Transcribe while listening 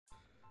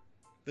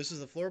This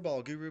is the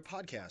Floorball Guru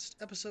Podcast,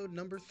 episode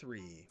number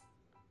 3.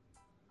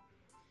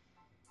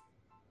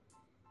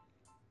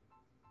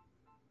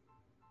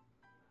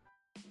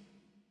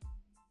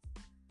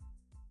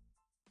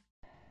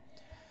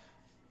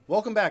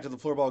 Welcome back to the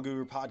Floorball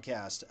Guru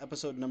Podcast,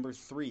 episode number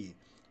 3.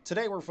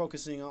 Today we're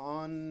focusing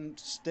on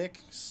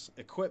sticks,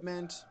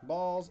 equipment,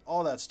 balls,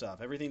 all that stuff,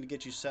 everything to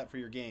get you set for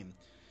your game.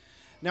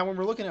 Now, when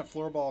we're looking at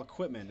floorball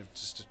equipment, if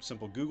just a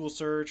simple Google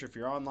search, or if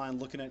you're online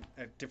looking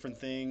at different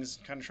things,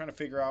 kind of trying to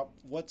figure out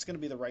what's going to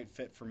be the right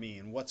fit for me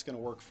and what's going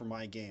to work for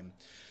my game.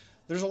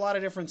 There's a lot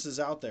of differences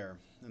out there,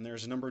 and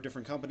there's a number of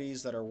different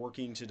companies that are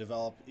working to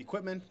develop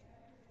equipment,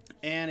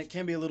 and it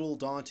can be a little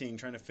daunting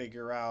trying to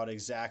figure out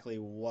exactly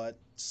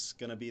what's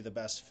going to be the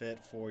best fit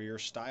for your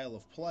style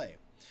of play.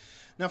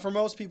 Now, for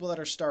most people that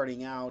are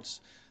starting out,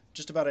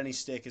 just about any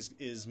stick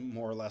is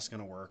more or less going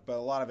to work, but a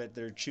lot of it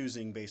they're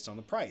choosing based on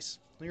the price.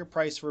 Your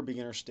price for a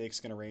beginner stick is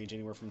going to range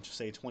anywhere from,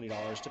 say,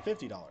 $20 to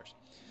 $50.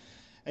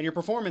 And your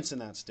performance in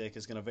that stick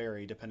is going to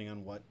vary depending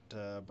on what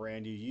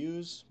brand you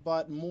use,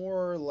 but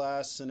more or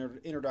less a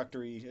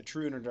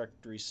true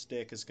introductory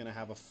stick is going to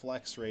have a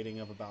flex rating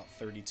of about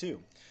 32.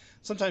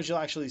 Sometimes you'll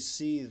actually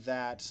see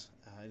that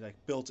like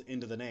built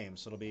into the name,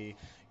 so it'll be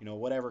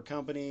whatever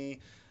company ...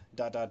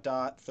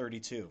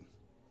 32.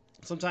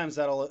 Sometimes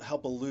that'll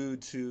help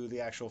allude to the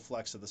actual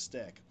flex of the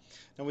stick.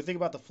 Now, when we think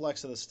about the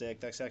flex of the stick,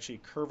 that's actually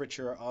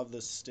curvature of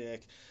the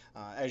stick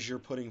as you're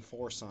putting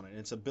force on it, and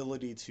its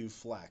ability to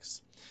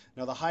flex.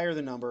 Now, the higher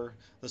the number,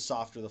 the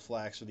softer the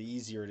flex, or the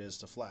easier it is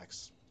to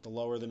flex. The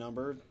lower the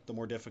number, the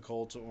more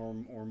difficult or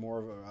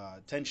more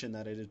tension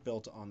that it is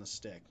built on the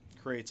stick.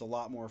 It creates a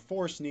lot more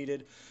force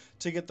needed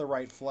to get the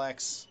right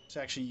flex,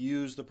 to actually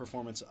use the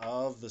performance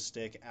of the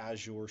stick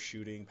as you're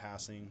shooting,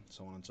 passing,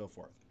 so on and so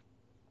forth.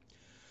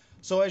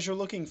 So as you're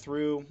looking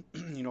through,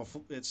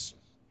 it's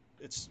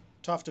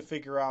tough to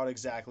figure out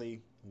exactly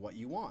what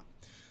you want.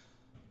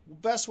 The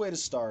best way to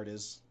start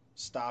is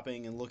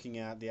stopping and looking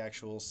at the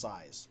actual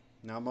size.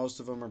 Now,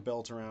 most of them are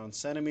built around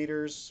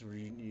centimeters. We're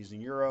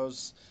using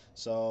euros,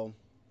 so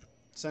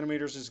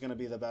centimeters is going to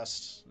be the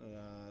best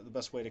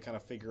way to kind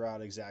of figure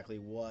out exactly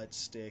what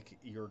stick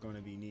you're going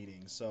to be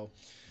needing. So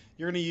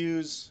you're going to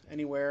use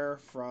anywhere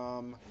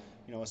from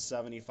a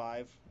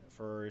 75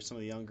 for some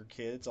of the younger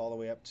kids all the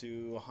way up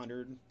to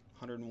 100,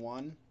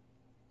 101.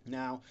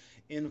 Now,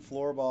 in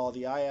floorball,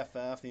 the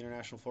IFF, the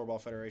International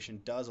Floorball Federation,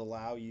 does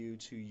allow you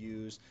to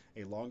use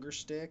a longer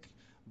stick,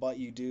 but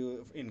you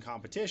do, in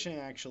competition,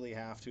 actually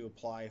have to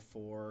apply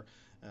for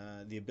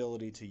the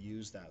ability to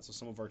use that. So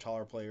some of our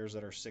taller players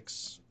that are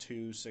 6'2",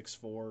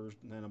 6'4",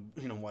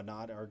 and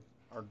whatnot are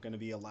going to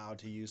be allowed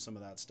to use some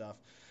of that stuff.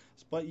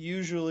 But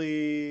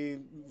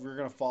usually we're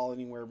going to fall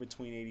anywhere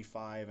between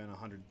 85 and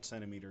 100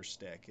 centimeter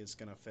stick. It's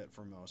going to fit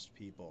for most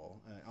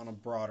people on a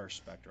broader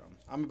spectrum.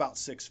 I'm about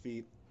 6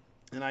 feet,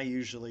 and I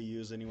usually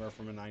use anywhere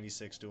from a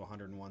 96 to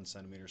 101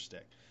 centimeter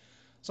stick.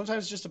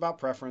 Sometimes it's just about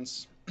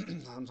preference.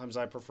 Sometimes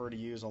I prefer to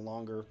use a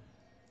longer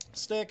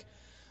stick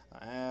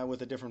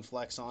with a different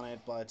flex on it,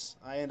 but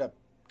I end up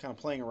kind of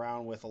playing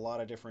around with a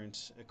lot of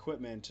different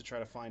equipment to try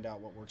to find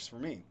out what works for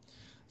me.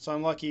 So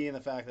I'm lucky in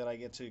the fact that I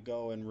get to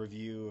go and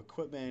review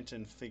equipment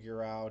and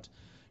figure out,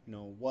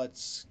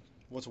 what's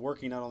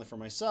working not only for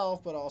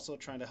myself, but also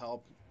trying to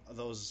help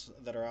those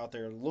that are out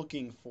there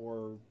looking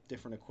for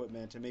different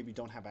equipment and maybe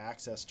don't have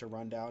access to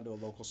run down to a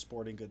local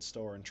sporting goods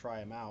store and try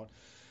them out.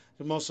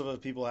 Most of the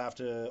people have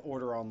to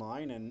order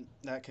online, and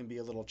that can be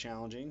a little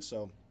challenging.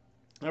 So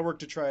I work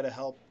to try to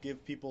help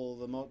give people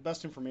the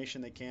best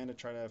information they can to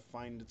try to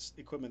find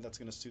equipment that's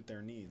going to suit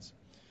their needs.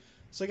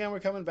 So again, we're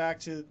coming back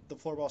to the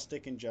floorball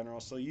stick in general.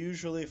 So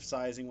usually,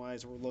 sizing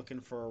wise, we're looking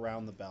for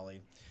around the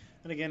belly,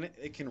 and again,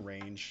 it can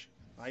range.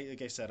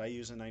 Like I said, I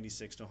use a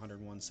 96 to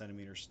 101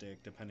 centimeter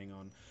stick, depending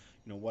on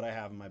what I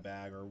have in my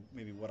bag, or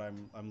maybe what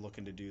I'm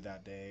looking to do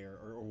that day,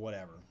 or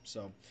whatever.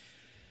 So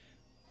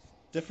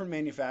different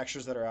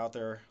manufacturers that are out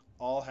there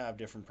all have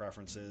different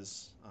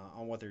preferences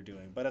on what they're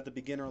doing. But at the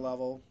beginner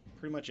level,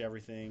 pretty much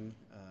everything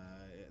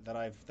that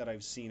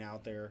I've seen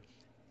out there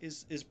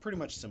is pretty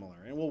much similar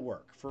and will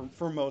work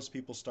for most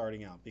people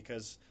starting out,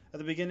 because at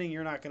the beginning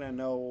you're not going to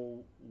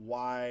know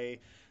why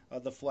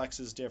the flex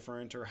is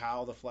different or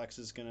how the flex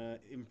is going to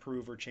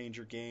improve or change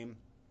your game.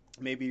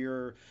 Maybe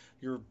your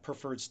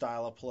preferred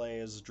style of play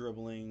is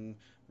dribbling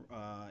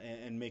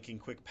and making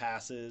quick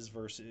passes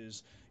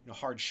versus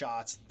hard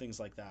shots and things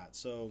like that.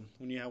 So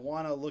when you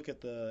want to look at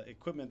the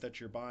equipment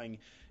that you're buying,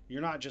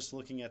 you're not just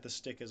looking at the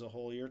stick as a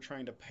whole. You're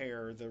trying to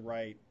pair the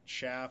right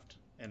shaft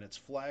and its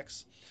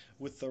flex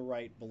with the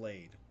right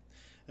blade.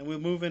 And we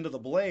move into the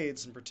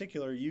blades in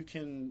particular. You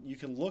can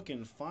look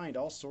and find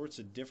all sorts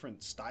of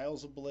different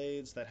styles of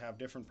blades that have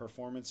different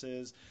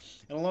performances.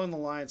 And along the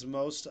lines,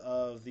 most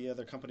of the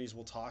other companies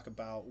will talk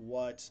about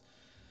what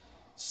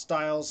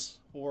styles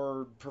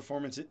or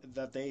performance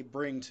that they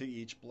bring to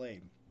each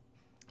blade.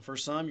 For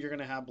some, you're going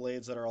to have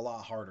blades that are a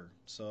lot harder.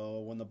 So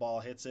when the ball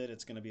hits it,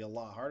 it's going to be a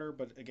lot harder.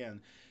 But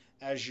again,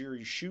 as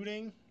you're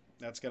shooting,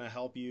 that's going to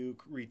help you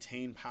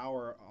retain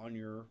power on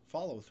your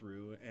follow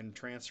through and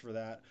transfer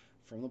that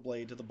from the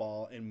blade to the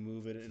ball and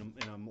move it in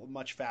a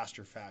much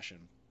faster fashion.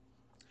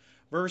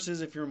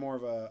 Versus if you're more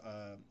of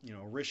a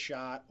wrist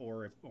shot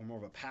or more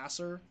of a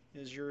passer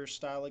is your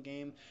style of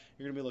game,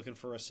 you're going to be looking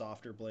for a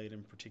softer blade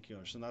in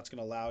particular. So that's going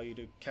to allow you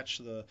to catch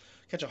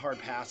a hard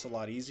pass a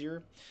lot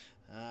easier,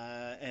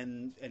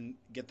 and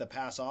get the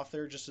pass off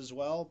there just as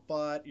well.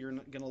 But you're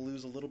going to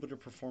lose a little bit of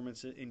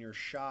performance in your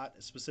shot,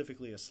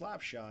 specifically a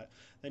slap shot,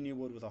 than you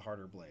would with a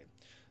harder blade.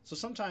 So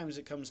sometimes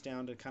it comes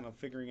down to kind of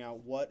figuring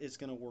out what is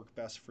going to work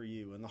best for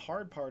you. And the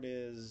hard part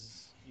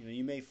is,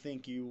 you may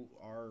think you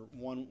are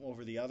one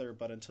over the other,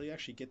 but until you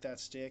actually get that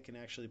stick and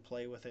actually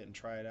play with it and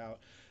try it out,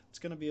 it's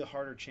going to be a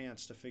harder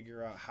chance to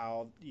figure out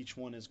how each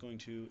one is going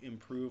to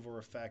improve or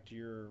affect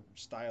your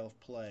style of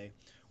play,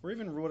 or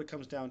even what it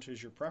comes down to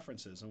is your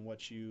preferences and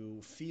what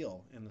you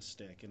feel in the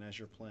stick and as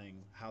you're playing,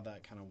 how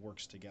that kind of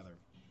works together.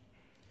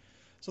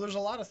 So there's a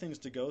lot of things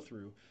to go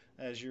through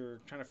as you're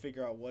trying to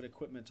figure out what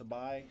equipment to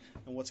buy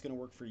and what's going to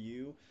work for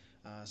you.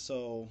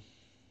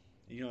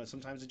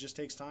 Sometimes it just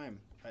takes time.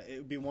 It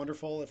would be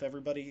wonderful if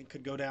everybody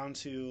could go down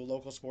to a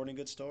local sporting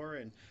goods store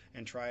and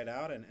try it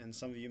out. And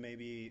some of you may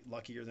be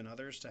luckier than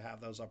others to have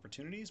those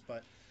opportunities.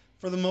 But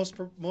for the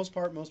most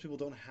part, most people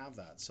don't have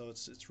that. So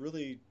it's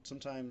really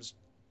sometimes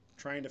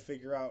trying to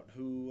figure out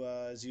who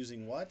is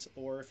using what.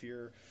 Or if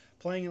you're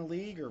playing in a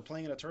league or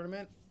playing in a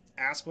tournament,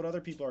 ask what other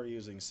people are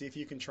using. See if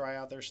you can try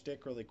out their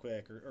stick really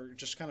quick, or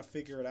just kind of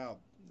figure it out.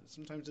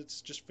 Sometimes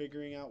it's just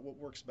figuring out what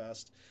works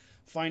best.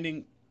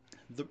 Finding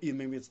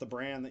maybe it's the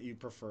brand that you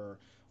prefer,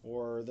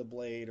 or the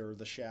blade, or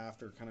the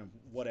shaft, or kind of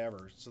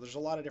whatever. So there's a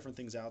lot of different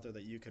things out there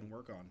that you can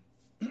work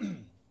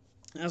on.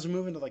 As we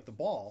move into like the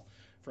ball,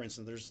 for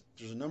instance, there's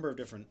a number of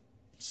different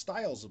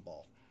styles of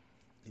ball,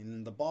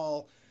 and the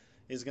ball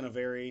is going to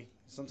vary.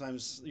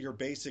 Sometimes your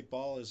basic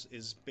ball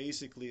is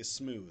basically a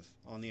smooth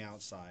on the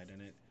outside,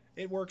 and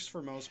it works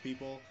for most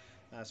people,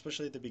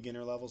 especially at the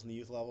beginner levels and the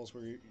youth levels,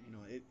 where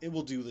it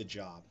will do the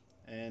job,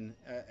 and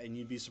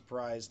you'd be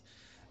surprised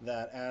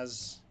that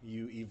as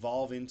you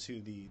evolve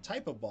into the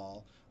type of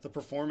ball, the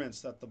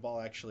performance that the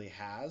ball actually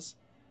has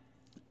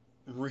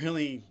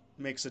really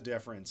makes a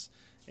difference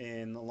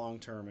in the long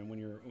term. And when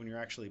you're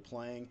actually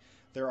playing,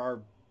 there are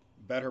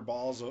better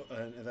balls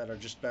that are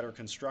just better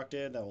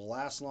constructed, that will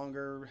last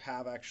longer,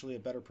 have actually a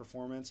better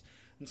performance.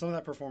 And some of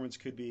that performance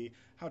could be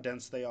how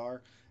dense they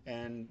are,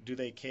 and do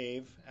they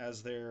cave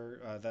as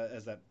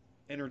that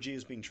energy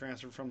is being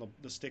transferred from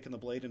the stick and the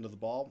blade into the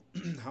ball.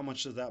 How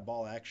much does that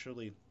ball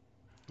actually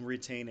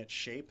retain its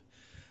shape?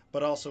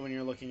 But also when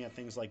you're looking at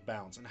things like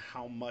bounce, and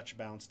how much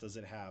bounce does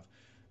it have.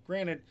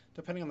 Granted,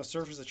 depending on the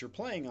surface that you're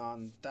playing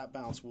on, that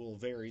bounce will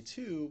vary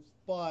too,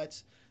 but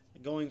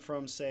going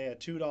from, say, a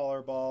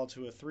 $2 ball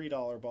to a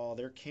 $3 ball,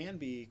 there can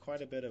be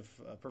quite a bit of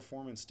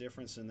performance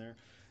difference in there.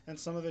 And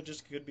some of it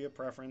just could be a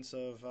preference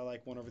of I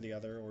like one over the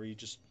other, or you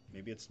just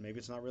maybe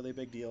it's not really a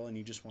big deal and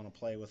you just want to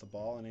play with a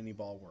ball, and any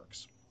ball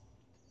works.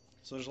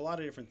 So there's a lot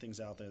of different things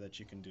out there that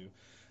you can do.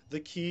 The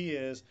key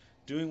is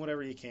doing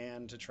whatever you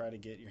can to try to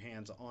get your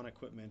hands on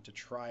equipment, to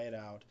try it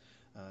out,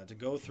 to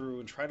go through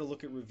and try to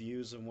look at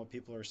reviews and what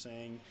people are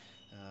saying.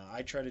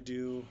 I try to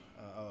do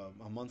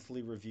a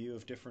monthly review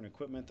of different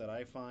equipment that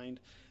I find,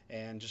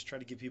 and just try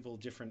to give people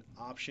different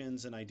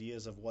options and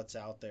ideas of what's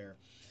out there.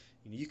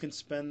 You can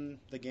spend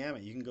the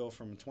gamut. You can go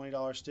from a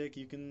 $20 stick,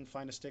 you can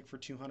find a stick for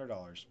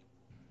 $200.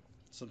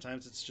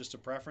 Sometimes it's just a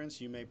preference.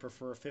 You may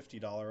prefer a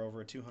 $50 over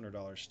a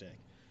 $200 stick.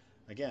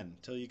 Again,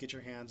 until you get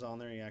your hands on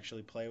there and you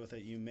actually play with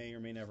it, you may or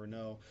may never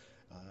know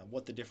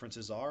what the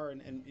differences are,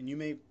 and you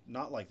may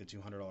not like the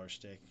 $200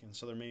 stick, and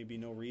so there may be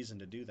no reason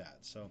to do that.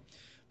 So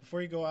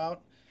before you go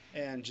out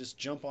and just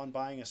jump on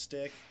buying a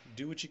stick,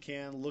 do what you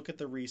can, look at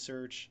the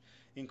research,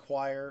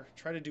 inquire,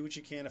 try to do what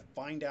you can to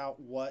find out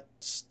what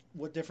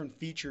different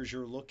features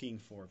you're looking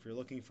for. If you're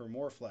looking for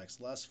more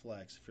flex, less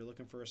flex, if you're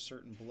looking for a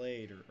certain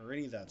blade, or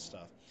any of that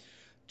stuff.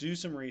 Do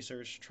some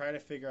research, try to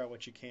figure out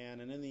what you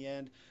can, and in the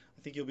end,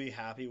 I think you'll be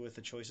happy with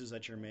the choices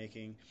that you're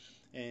making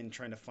and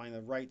trying to find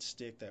the right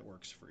stick that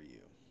works for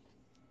you.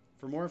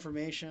 For more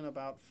information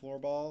about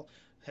floorball,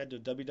 head to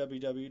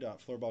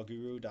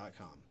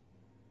www.floorballguru.com.